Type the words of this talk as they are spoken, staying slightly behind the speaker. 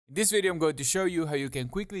In this video, I'm going to show you how you can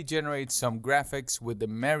quickly generate some graphics with the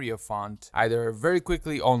Mario font, either very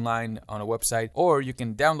quickly online on a website, or you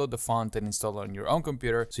can download the font and install it on your own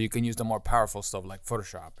computer so you can use the more powerful stuff like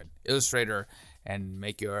Photoshop and Illustrator and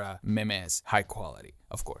make your memes high quality,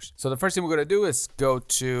 of course. So the first thing we're going to do is go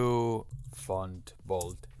to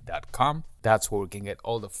fontbold.com. That's where we can get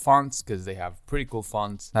all the fonts because they have pretty cool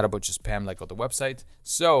fonts, not a bunch of spam like on the website.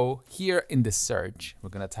 So here in the search, we're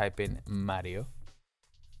going to type in Mario.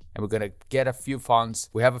 And we're going to get a few fonts.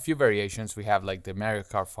 We have a few variations. We have like the Mario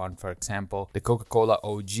Kart font, for example, the Coca-Cola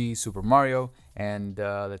OG Super Mario. And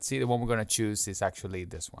let's see, the one we're going to choose is actually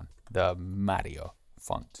this one, the Mario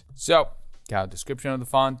font. So, got a description of the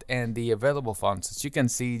font and the available fonts. As you can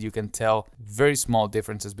see, you can tell very small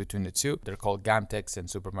differences between the two. They're called GAMTEX and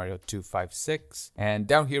Super Mario 256. And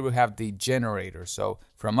down here we have the generator. So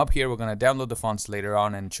from up here, we're going to download the fonts later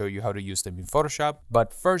on and show you how to use them in Photoshop.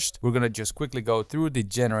 But first, we're going to just quickly go through the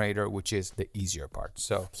generator, which is the easier part.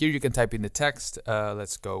 So here you can type in the text.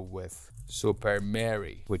 Let's go with Super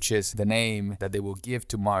Mario, which is the name that they will give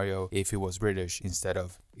to Mario if he was British instead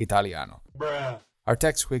of Italiano. Bruh. Our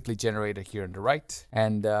text quickly generated here on the right.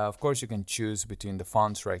 And of course, you can choose between the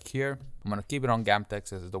fonts right here. I'm going to keep it on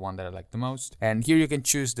GAMTEX as the one that I like the most. And here you can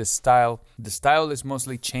choose the style. The style is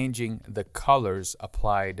mostly changing the colors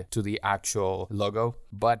applied to the actual logo,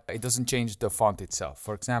 but it doesn't change the font itself.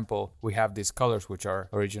 For example, we have these colors which are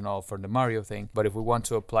original for the Mario thing. But if we want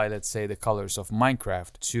to apply, let's say, the colors of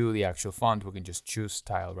Minecraft to the actual font, we can just choose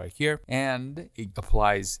style right here. And it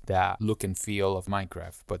applies that look and feel of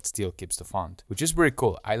Minecraft, but still keeps the font, which is pretty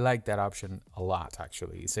cool. I like that option a lot,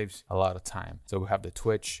 actually. It saves a lot of time. So we have the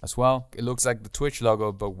Twitch as well. It looks like the Twitch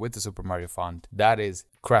logo, but with the Super Mario font. That is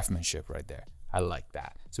craftsmanship right there. I like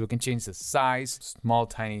that. So we can change the size, small,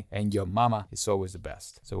 tiny, and your mama is always the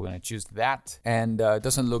best. So we're going to choose that. And it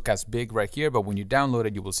doesn't look as big right here, but when you download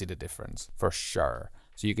it, you will see the difference for sure.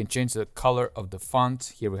 So you can change the color of the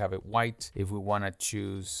font. Here we have it white. If we want to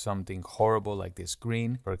choose something horrible like this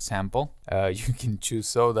green, for example, you can choose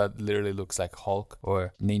so that literally looks like Hulk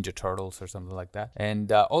or Ninja Turtles or something like that.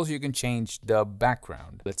 And also you can change the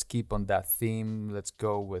background. Let's keep on that theme. Let's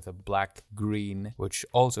go with a black green, which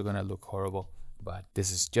also gonna look horrible. But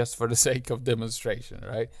this is just for the sake of demonstration,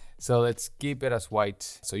 right? So let's keep it as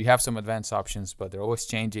white. So you have some advanced options, but they're always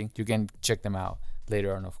changing. You can check them out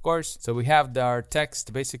later on, of course. So we have our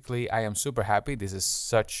text. Basically, I am super happy. This is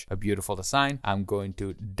such a beautiful design. I'm going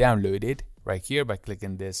to download it right here by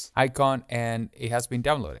clicking this icon, and it has been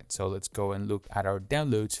downloaded. So let's go and look at our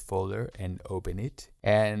downloads folder and open it.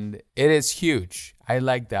 And it is huge. I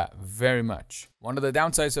like that very much. One of the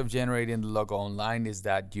downsides of generating the logo online is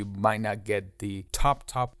that you might not get the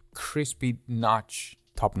top crispy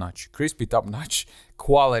top-notch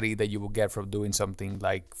quality that you will get from doing something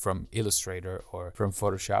like from Illustrator or from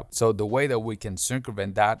Photoshop. So the way that we can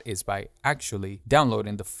circumvent that is by actually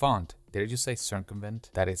downloading the font. Did I just say circumvent?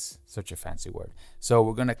 That is such a fancy word. So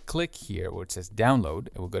we're going to click here where it says download,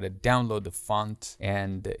 and we're going to download the font,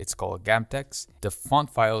 and it's called GAMTEX. The font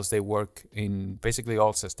files, they work in basically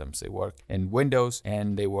all systems. They work in Windows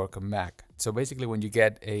and they work on Mac. So basically when you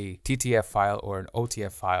get a TTF file or an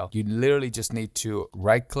OTF file, you literally just need to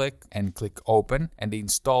right click and click open, and the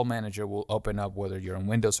install manager will open up whether you're on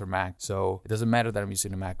Windows or Mac. So it doesn't matter that I'm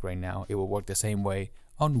using a Mac right now. It will work the same way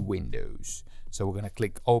on Windows. So we're going to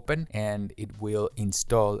click open and it will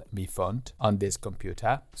install my font on this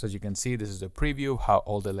computer. So as you can see, this is a preview of how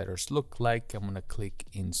all the letters look like. I'm going to click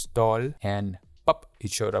install and pop, it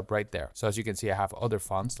showed up right there. So as you can see, I have other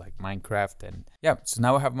fonts like Minecraft, and yeah, so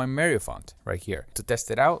now I have my Mario font right here. To test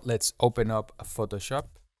it out, let's open up a Photoshop.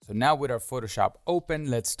 So now with our Photoshop open,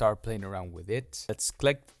 let's start playing around with it. Let's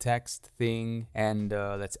click the text thing and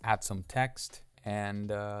let's add some text, and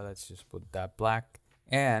let's just put that black.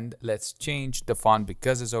 And let's change the font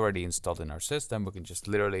because it's already installed in our system. We can just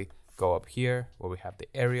literally go up here where we have the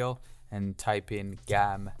Arial and type in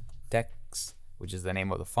GAMTEX, which is the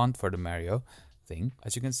name of the font for the Mario thing.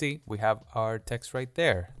 As you can see, we have our text right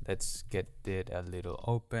there. Let's get it a little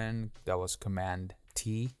open. That was Command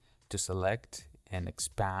T to select and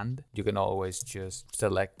expand. You can always just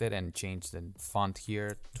select it and change the font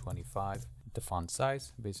here, 25. The font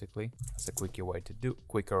size, basically. That's a quicker way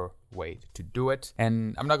to do it.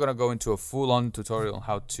 And I'm not going to go into a full-on tutorial on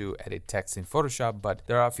how to edit text in Photoshop, but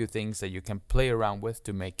there are a few things that you can play around with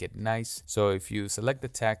to make it nice. So if you select the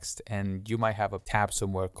text and you might have a tab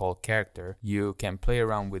somewhere called character, you can play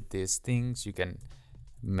around with these things. You can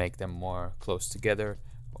make them more close together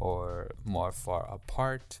or more far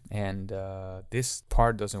apart. And this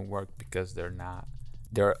part doesn't work because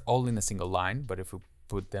they're all in a single line. But if we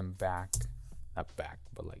put them back, not back,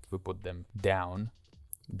 but like if we put them down,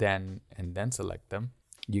 then select them.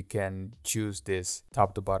 You can choose this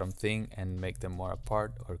top to bottom thing and make them more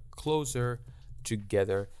apart or closer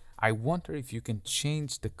together. I wonder if you can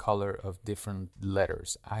change the color of different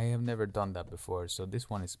letters. I have never done that before. So this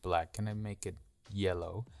one is black. Can I make it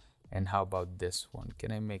yellow? And how about this one?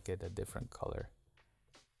 Can I make it a different color?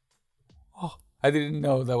 Oh, I didn't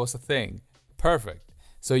know that was a thing. Perfect.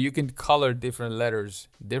 So you can color different letters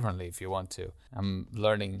differently if you want to. I'm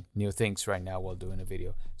learning new things right now while doing a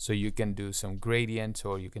video. So you can do some gradients,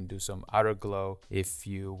 or you can do some outer glow if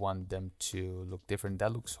you want them to look different.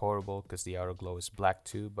 That looks horrible because the outer glow is black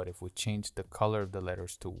too. But if we change the color of the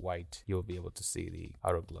letters to white, you'll be able to see the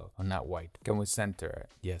outer glow. Oh, not white. Can we center?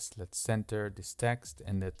 Yes, let's center this text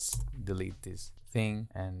and let's delete this thing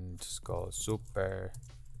and just go Super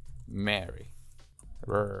Mary.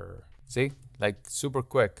 See, like super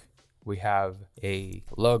quick, we have a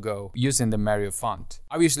logo using the Mario font.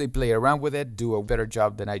 Obviously play around with it, do a better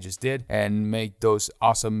job than I just did, and make those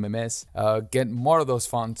awesome memes. Get more of those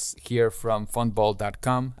fonts here from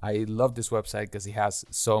fontball.com. I love this website because it has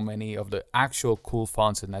so many of the actual cool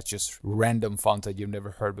fonts and not just random fonts that you've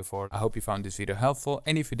never heard before. I hope you found this video helpful,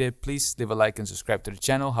 and if you did, please leave a like and subscribe to the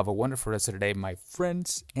channel. Have a wonderful rest of the day, my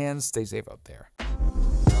friends, and stay safe out there.